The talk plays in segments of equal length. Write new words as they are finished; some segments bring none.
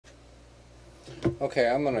Okay,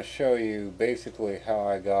 I'm going to show you basically how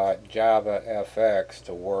I got JavaFX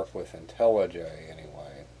to work with IntelliJ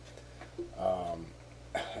anyway. Um,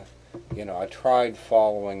 I tried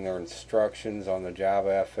following their instructions on the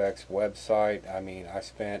JavaFX website. I mean, I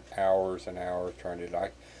spent hours and hours trying to,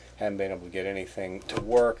 I haven't been able to get anything to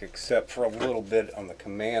work except for a little bit on the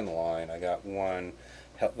command line. I got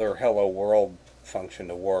their hello world function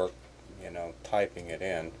to work, typing it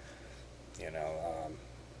in, you know,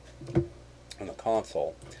 on the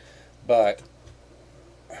console. But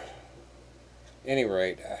any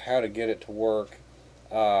rate, how to get it to work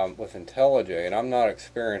with IntelliJ, and I'm not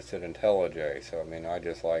experienced at IntelliJ, so I mean, I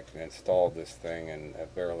just installed this thing and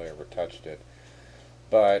have barely ever touched it.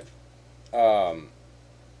 But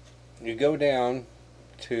you go down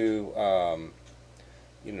to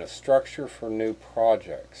structure for new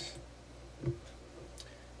projects,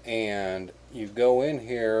 and you go in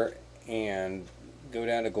here and go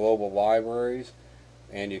down to global libraries,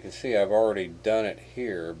 and you can see I've already done it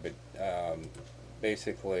here, but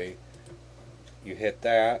basically you hit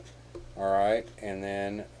that, alright, and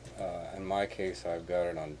then in my case I've got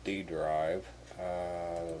it on D drive.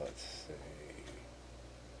 Let's see,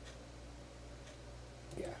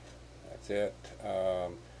 yeah, that's it.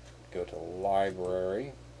 Go to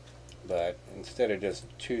library, but instead of just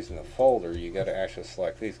choosing the folder, you got to actually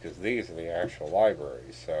select these, because these are the actual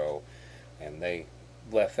libraries. So, and they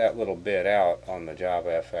left that little bit out on the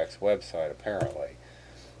JavaFX website apparently.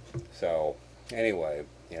 So anyway,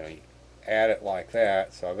 you add it like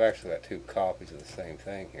that. So I've actually got two copies of the same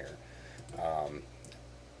thing here,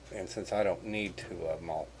 and since I don't need to,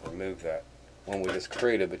 I'll remove that one we just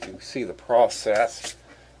created, but you see the process.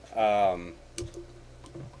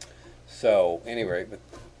 So anyway, but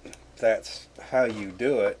that's how you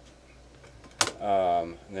do it,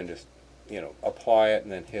 and then just apply it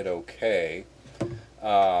and then hit OK.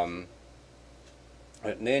 And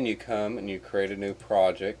then you come and you create a new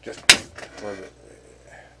project just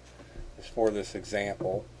for this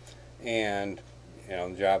example, and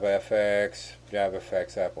JavaFX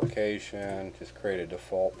application, just create a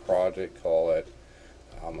default project,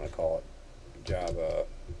 I'm going to call it Java,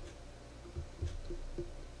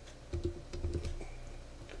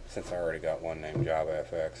 since I already got one named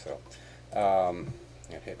JavaFX. So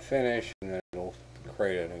and hit finish, and then it'll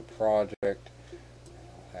create a new project.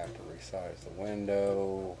 I'll have to resize the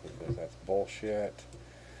window because that's bullshit.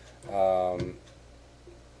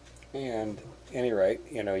 And any rate,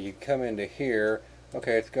 you come into here.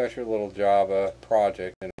 Okay, it's got your little Java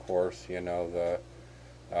project, and of course, this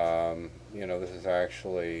is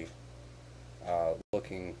actually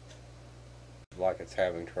looking like it's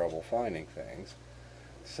having trouble finding things.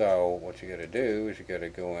 So what you got to do is you got to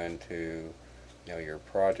go into your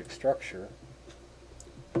project structure,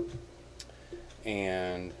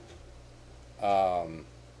 and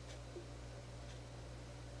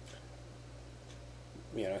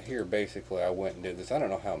here basically I went and did this. I don't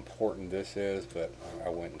know how important this is, but I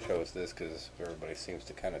went and chose this because everybody seems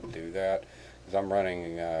to kind of do that, because I'm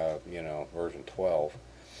running version 12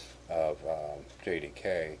 of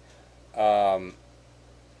JDK. But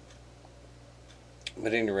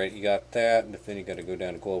at any rate, you got that, but then you got to go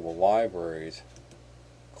down to global libraries,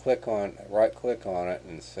 right click on it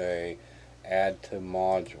and say add to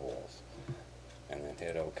modules, and then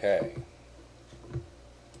hit OK.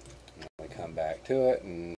 And we come back to it,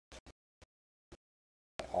 and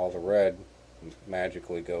all the red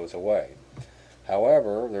magically goes away.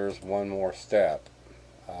 However, there's one more step,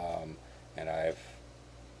 and I've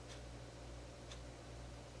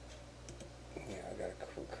got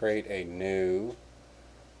to create a new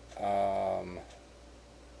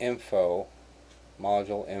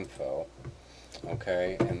module info.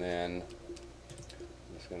 Okay, and then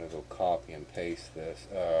I'm just going to go copy and paste this,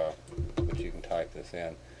 but you can type this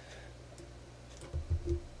in.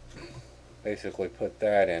 Basically put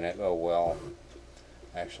that in it. Oh well,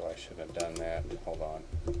 actually I should have done that. Hold on,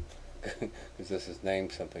 because this is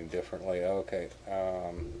named something differently. Okay,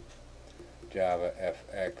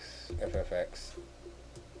 JavaFX.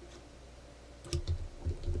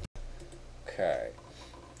 Okay.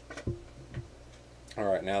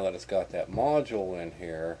 Alright, now that it's got that module in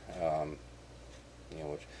here,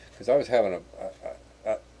 because I was having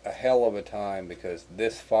a hell of a time, because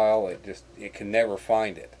this file, it can never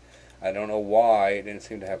find it. I don't know why. It didn't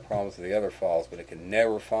seem to have problems with the other files, but it could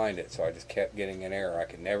never find it, so I just kept getting an error. I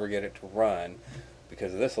could never get it to run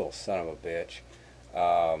because of this little son of a bitch.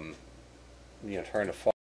 Trying to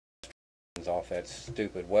follow instructions off that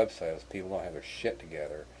stupid website. Those people don't have their shit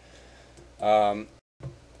together.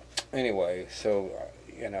 Anyway, so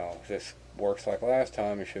if this works like last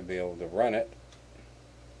time, you should be able to run it.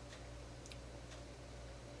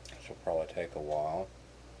 probably take a while.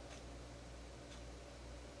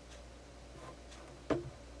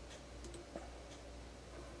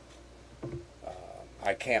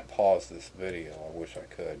 I can't pause this video. I wish I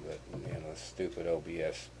could, but you know, stupid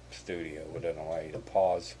OBS Studio wouldn't allow you to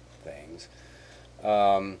pause things.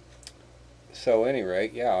 So, at any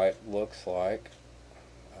rate, yeah, it looks like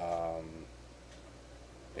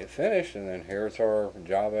it finished, and then here's our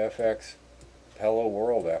JavaFX Hello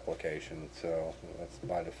World application. So that's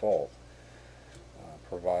by default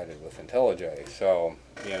provided with IntelliJ. So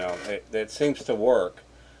you know, it seems to work,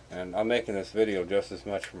 and I'm making this video just as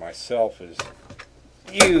much for myself as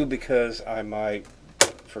you, because I might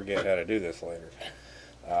forget how to do this later.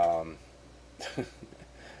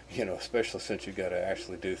 You know, especially since you got to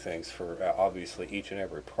actually do things for obviously each and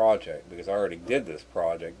every project, because I already did this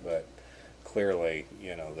project, but clearly,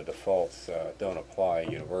 you know, the defaults don't apply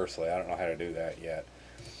universally. I don't know how to do that yet.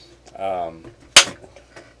 Damn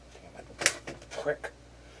it. Quick.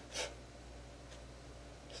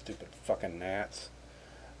 Stupid fucking gnats.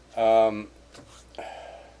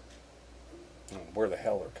 Where the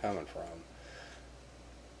hell they're coming from.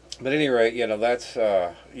 But at any rate, you know, that's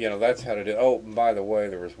how to do. Oh, by the way,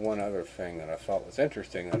 there was one other thing that I thought was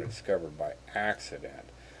interesting that I discovered by accident,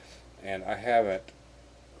 and I haven't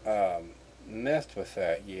messed with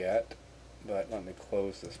that yet. But let me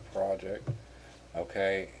close this project.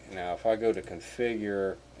 Okay, now if I go to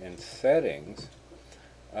configure in settings,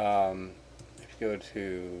 if you go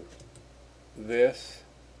to this,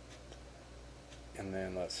 and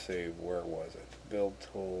then let's see, where was it? Build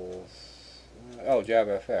tools. Oh,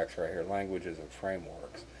 JavaFX right here, languages and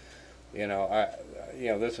frameworks. You know,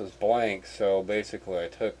 this was blank, so basically I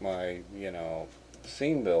took my, you know,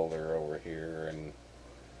 scene builder over here and,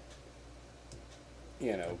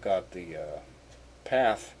 you know, got the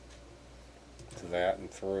path to that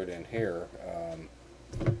and threw it in here.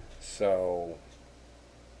 So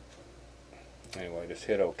anyway, just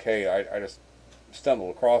hit OK. I just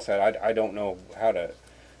stumbled across that. I don't know how to,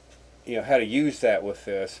 you know, how to use that with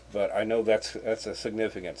this, but I know that's a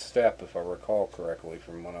significant step, if I recall correctly,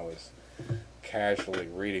 from when I was casually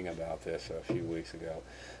reading about this a few weeks ago.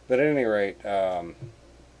 But at any rate,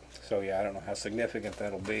 so yeah, I don't know how significant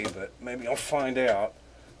that'll be, but maybe I'll find out.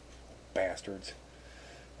 Bastards.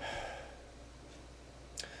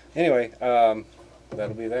 Anyway,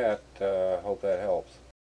 that'll be that. Hope that helps.